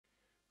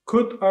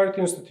could art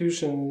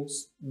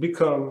institutions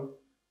become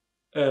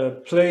a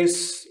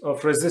place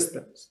of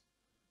resistance?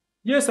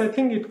 Yes, I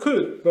think it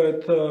could,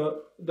 but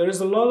there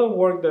is a lot of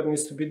work that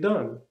needs to be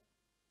done.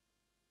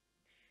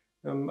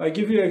 I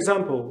give you an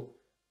example.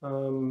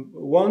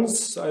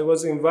 Once I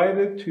was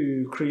invited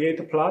to create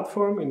a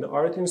platform in the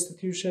art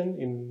institution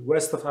in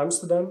west of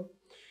Amsterdam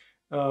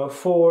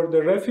for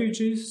the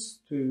refugees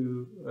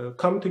to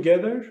come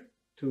together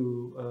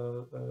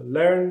to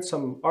learn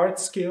some art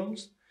skills,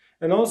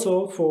 and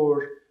also for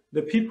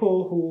the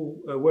people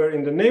who were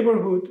in the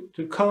neighborhood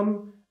to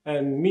come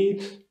and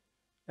meet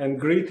and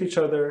greet each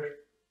other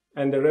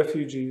and the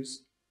refugees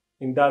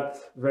in that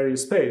very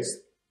space.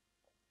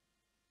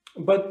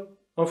 But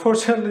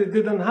unfortunately, it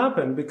didn't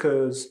happen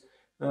because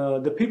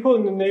the people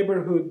in the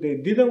neighborhood, they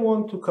didn't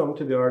want to come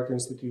to the art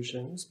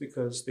institutions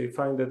because they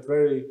find it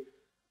very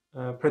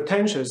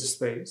pretentious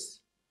space,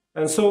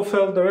 and so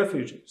felt the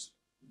refugees.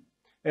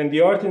 And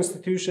the art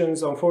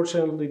institutions,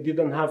 unfortunately,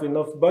 didn't have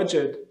enough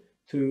budget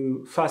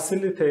to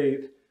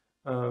facilitate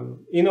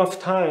enough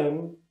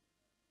time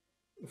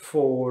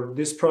for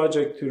this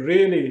project to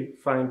really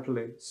find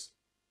place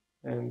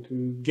and to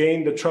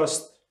gain the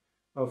trust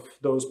of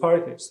those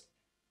parties.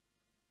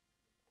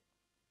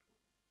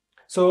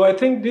 So I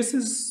think this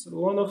is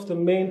one of the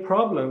main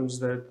problems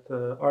that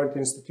art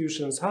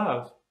institutions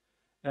have.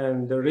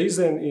 And the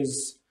reason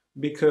is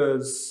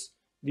because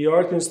the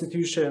art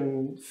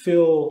institution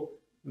feel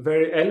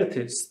very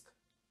elitist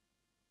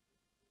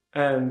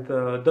and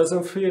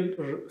doesn't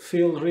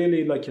feel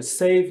really like a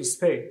safe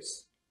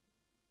space.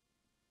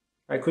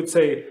 I could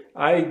say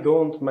I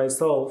don't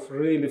myself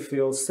really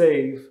feel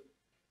safe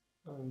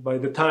by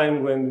the time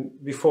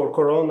before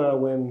Corona,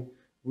 when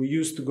we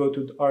used to go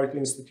to the art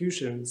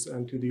institutions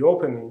and to the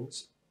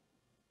openings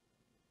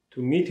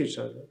to meet each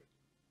other.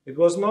 It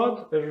was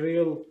not a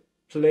real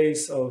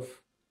place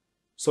of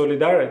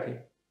solidarity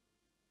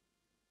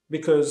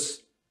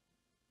because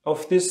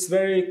of this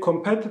very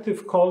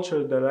competitive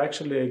culture that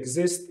actually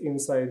exists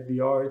inside the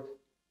art,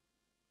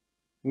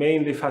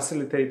 mainly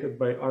facilitated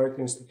by art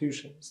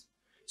institutions.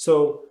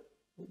 So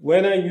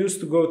when I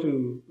used to go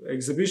to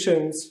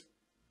exhibitions,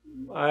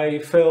 I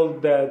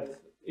felt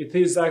that it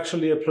is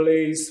actually a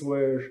place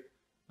where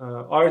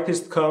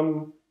artists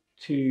come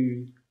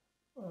to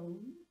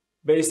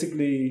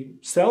basically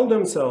sell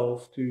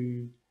themselves,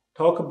 to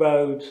talk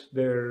about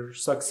their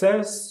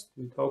success,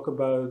 to talk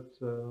about,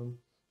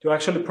 to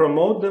actually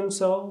promote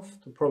themselves,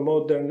 to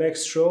promote their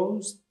next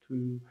shows,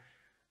 to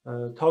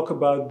talk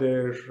about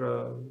their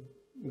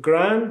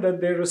grant that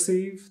they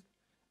received,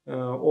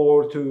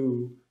 or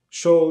to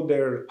show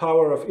their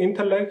power of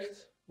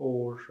intellect,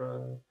 or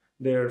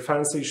their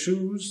fancy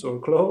shoes or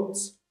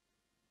clothes.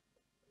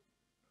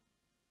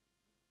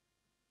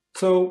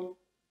 So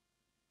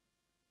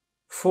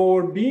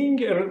for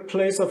being a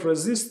place of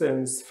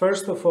resistance,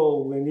 first of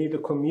all, we need a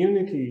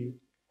community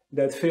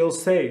that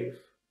feels safe.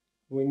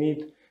 We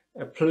need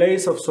a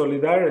place of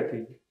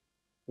solidarity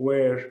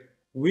where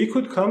we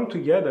could come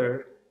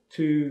together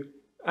to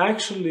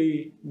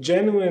actually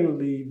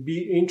genuinely be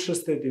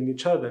interested in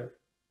each other,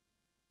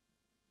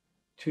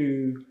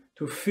 to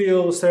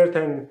feel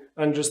certain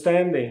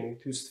understanding,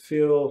 to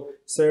feel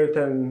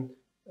certain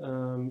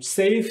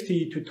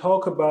safety to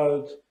talk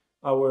about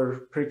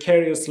our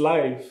precarious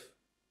life,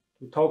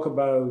 to talk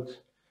about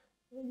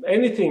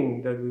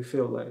anything that we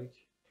feel like,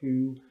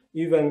 to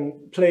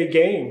even play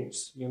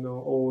games,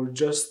 or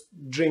just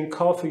drink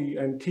coffee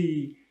and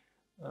tea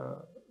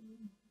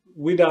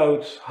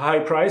without high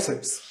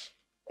prices.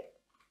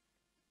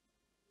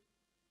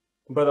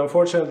 But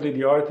unfortunately,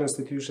 the art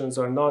institutions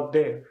are not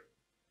there.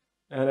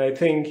 And I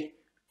think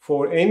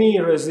for any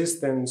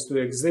resistance to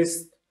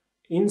exist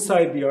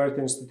inside the art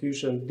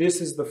institution,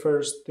 this is the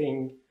first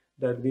thing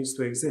that needs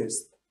to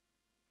exist.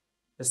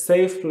 A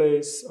safe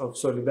place of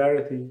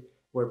solidarity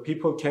where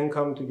people can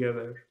come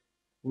together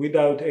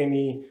without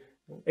any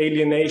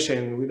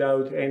alienation,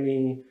 without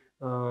any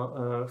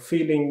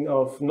feeling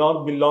of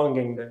not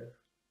belonging there.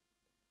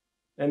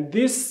 And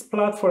this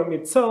platform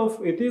itself,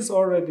 it is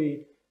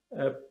already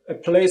a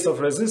place of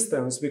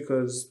resistance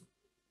because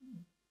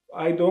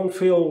I don't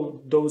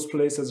feel those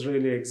places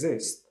really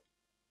exist.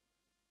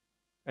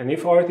 And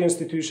if art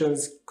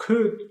institutions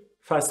could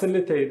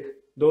facilitate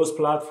those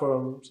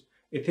platforms,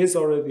 it is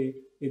already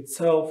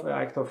itself an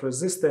act of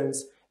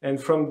resistance. And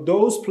from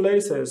those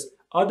places,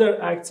 other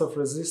acts of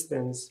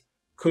resistance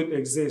could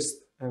exist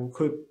and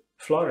could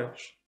flourish.